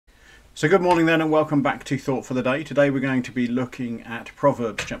So good morning then, and welcome back to Thought for the Day. Today we're going to be looking at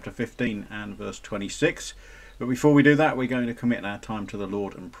Proverbs chapter 15 and verse 26. But before we do that, we're going to commit our time to the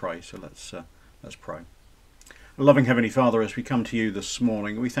Lord and pray. So let's pray. Loving Heavenly Father, as we come to you this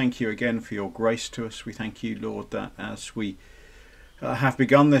morning, we thank you again for your grace to us. We thank you, Lord, that as we have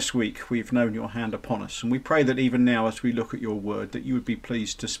begun this week, we've known your hand upon us. And we pray that even now, as we look at your word, that you would be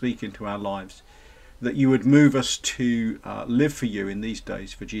pleased to speak into our lives, that you would move us to live for you in these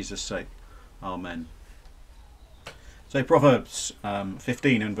days, for Jesus' sake. Amen. So Proverbs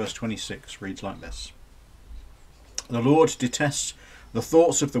 15 and verse 26 reads like this. The Lord detests the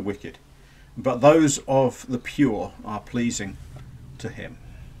thoughts of the wicked, but those of the pure are pleasing to him.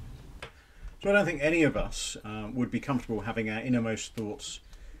 So I don't think any of us would be comfortable having our innermost thoughts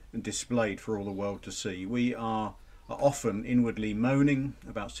displayed for all the world to see. We are often inwardly moaning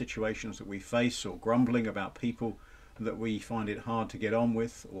about situations that we face, or grumbling about people that we find it hard to get on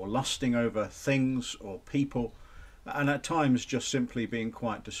with, or lusting over things or people, and at times just simply being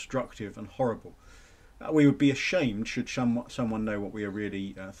quite destructive and horrible. We would be ashamed should someone know what we are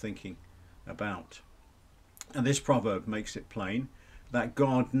really thinking about. And this proverb makes it plain that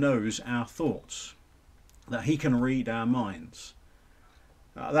God knows our thoughts, that he can read our minds.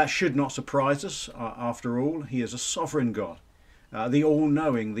 That should not surprise us. After all, he is a sovereign God, the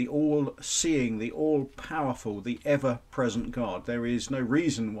all-knowing, the all-seeing, the all-powerful, the ever-present God. There is no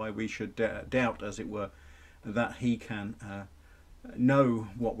reason why we should doubt, as it were, that he can know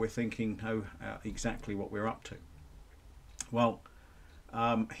what we're thinking, know exactly what we're up to. Well,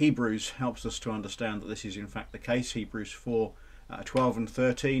 Hebrews helps us to understand that this is in fact the case. Hebrews 4:12 and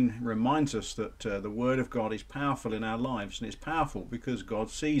 13 reminds us that the word of God is powerful in our lives, and it's powerful because God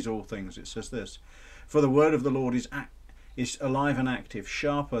sees all things. It says this: for the word of the Lord is alive and active,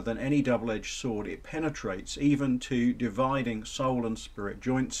 sharper than any double-edged sword. It penetrates even to dividing soul and spirit,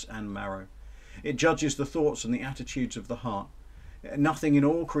 joints and marrow. It judges the thoughts and the attitudes of the heart. Nothing in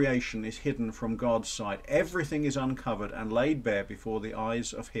all creation is hidden from God's sight. Everything is uncovered and laid bare before the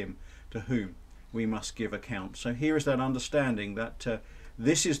eyes of him to whom we must give account. So here is that understanding that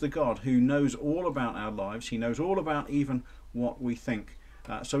this is the God who knows all about our lives. He knows all about even what we think.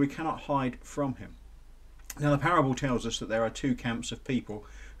 So we cannot hide from him. Now the parable tells us that there are two camps of people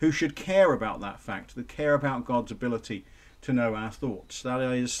who should care about that fact, that care about God's ability to know our thoughts. That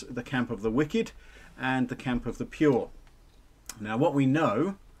is the camp of the wicked and the camp of the pure. Now what we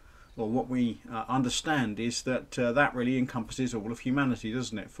know, or what we understand, is that that really encompasses all of humanity,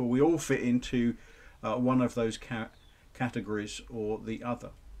 doesn't it? For we all fit into one of those categories or the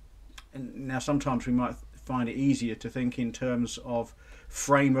other. And now sometimes we might find it easier to think in terms of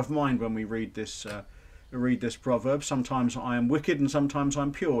frame of mind when we read this proverb. Sometimes I am wicked and sometimes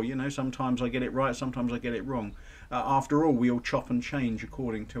I'm pure. You know, sometimes I get it right, sometimes I get it wrong. After all, we all chop and change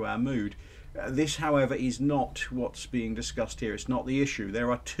according to our mood. This, however, is not what's being discussed here. It's not the issue.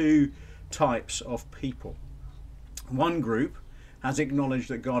 There are two types of people. One group has acknowledged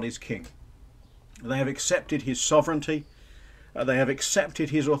that God is king. They have accepted his sovereignty. They have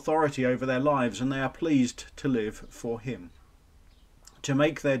accepted his authority over their lives, and they are pleased to live for him, to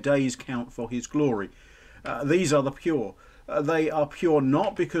make their days count for his glory. These are the pure. They are pure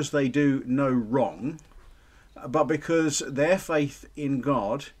not because they do no wrong, but because their faith in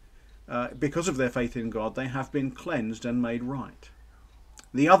God, because of their faith in God, they have been cleansed and made right.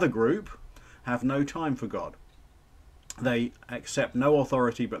 The other group have no time for God. They accept no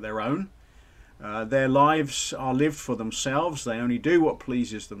authority but their own. Their lives are lived for themselves. They only do what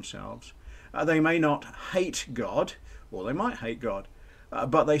pleases themselves. They may not hate God, or they might hate God,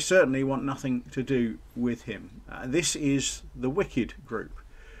 but they certainly want nothing to do with him. This is the wicked group.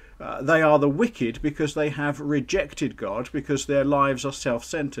 They are the wicked because they have rejected God, because their lives are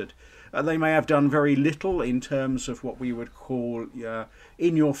self-centered. They may have done very little in terms of what we would call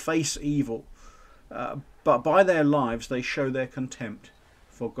in-your-face evil, but by their lives they show their contempt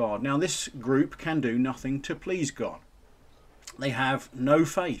for God. Now this group can do nothing to please God. They have no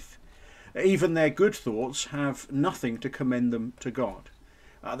faith. Even their good thoughts have nothing to commend them to God.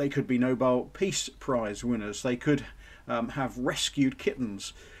 They could be Nobel Peace Prize winners. They could have rescued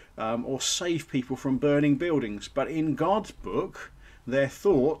kittens or save people from burning buildings. But in God's book, their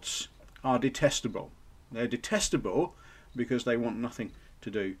thoughts are detestable. They're detestable because they want nothing to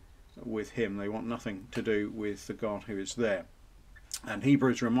do with him. They want nothing to do with the God who is there. And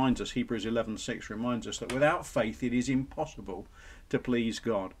Hebrews reminds us, Hebrews 11:6 reminds us that without faith it is impossible to please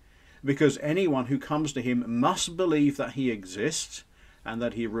God, because anyone who comes to him must believe that he exists and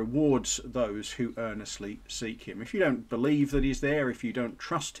that he rewards those who earnestly seek him. If you don't believe that he's there, if you don't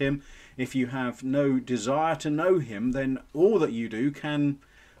trust him, if you have no desire to know him, then all that you do can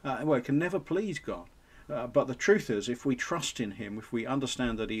Well, it can never please God. But the truth is, if we trust in him, if we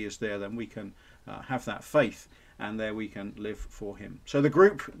understand that he is there, then we can have that faith, and there we can live for him. So the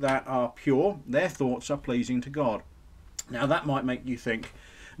group that are pure, their thoughts are pleasing to God. Now that might make you think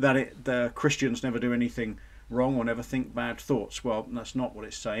that the Christians never do anything wrong or never think bad thoughts. Well, that's not what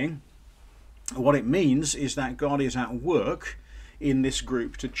it's saying. What it means is that God is at work in this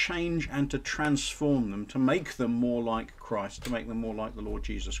group to change and to transform them, to make them more like Christ, to make them more like the Lord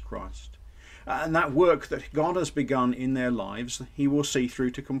Jesus Christ. And that work that God has begun in their lives, he will see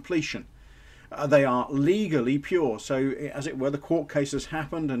through to completion. They are legally pure, so as it were, the court case has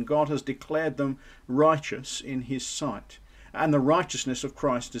happened and God has declared them righteous in his sight, and the righteousness of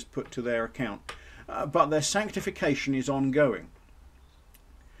Christ is put to their account. But their sanctification is ongoing.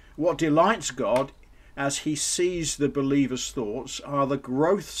 What delights God as he sees the believer's thoughts are the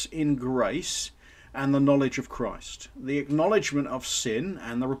growths in grace and the knowledge of Christ, the acknowledgement of sin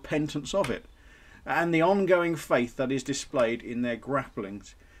and the repentance of it, and the ongoing faith that is displayed in their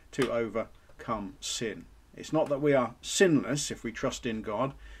grapplings to overcome sin. It's not that we are sinless if we trust in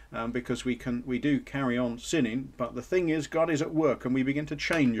God, because we do carry on sinning, but the thing is, God is at work and we begin to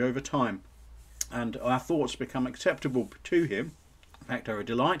change over time, and our thoughts become acceptable to him, in fact are a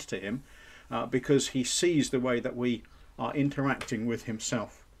delight to him, because he sees the way that we are interacting with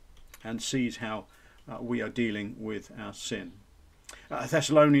himself and sees how we are dealing with our sin.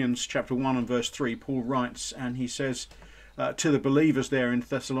 Thessalonians chapter 1 and verse 3, Paul writes, and he says to the believers there in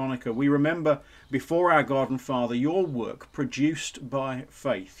Thessalonica, we remember before our God and Father your work produced by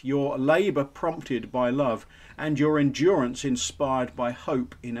faith, your labour prompted by love, and your endurance inspired by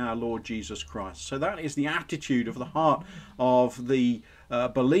hope in our Lord Jesus Christ. So that is the attitude of the heart of the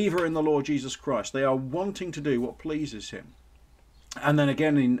believer in the Lord Jesus Christ. They are wanting to do what pleases him. And then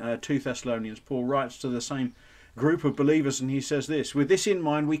again in 2 Thessalonians, Paul writes to the same group of believers and he says this, with this in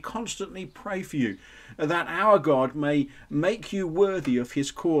mind we constantly pray for you, that our God may make you worthy of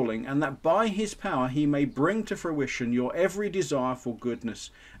his calling, and that by his power he may bring to fruition your every desire for goodness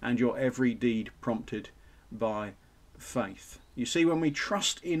and your every deed prompted by faith. You see, when we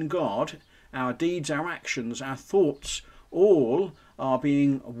trust in God, our deeds, our actions, our thoughts, all are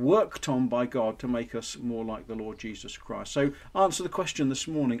being worked on by God to make us more like the Lord Jesus Christ. So answer the question this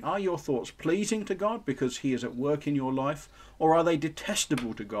morning, are your thoughts pleasing to God because he is at work in your life, or are they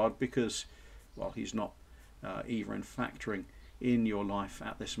detestable to God because, well, he's not even factoring in your life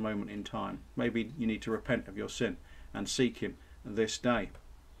at this moment in time? Maybe you need to repent of your sin and seek him this day.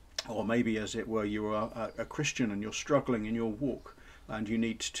 Or maybe, as it were, you are a Christian and you're struggling in your walk and you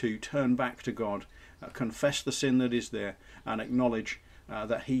need to turn back to God, confess the sin that is there, and acknowledge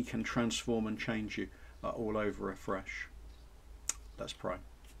that he can transform and change you all over afresh. Let's pray.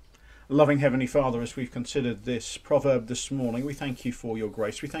 Loving Heavenly Father, as we've considered this proverb this morning, we thank you for your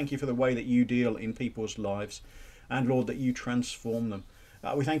grace. We thank you for the way that you deal in people's lives, and Lord, that you transform them.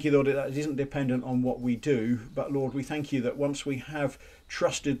 We thank you, Lord, that it isn't dependent on what we do, but Lord, we thank you that once we have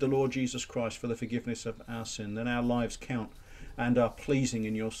trusted the Lord Jesus Christ for the forgiveness of our sin, then our lives count and are pleasing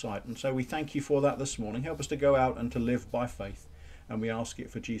in your sight. And so we thank you for that this morning. Help us to go out and to live by faith, and we ask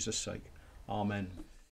it for Jesus' sake. Amen.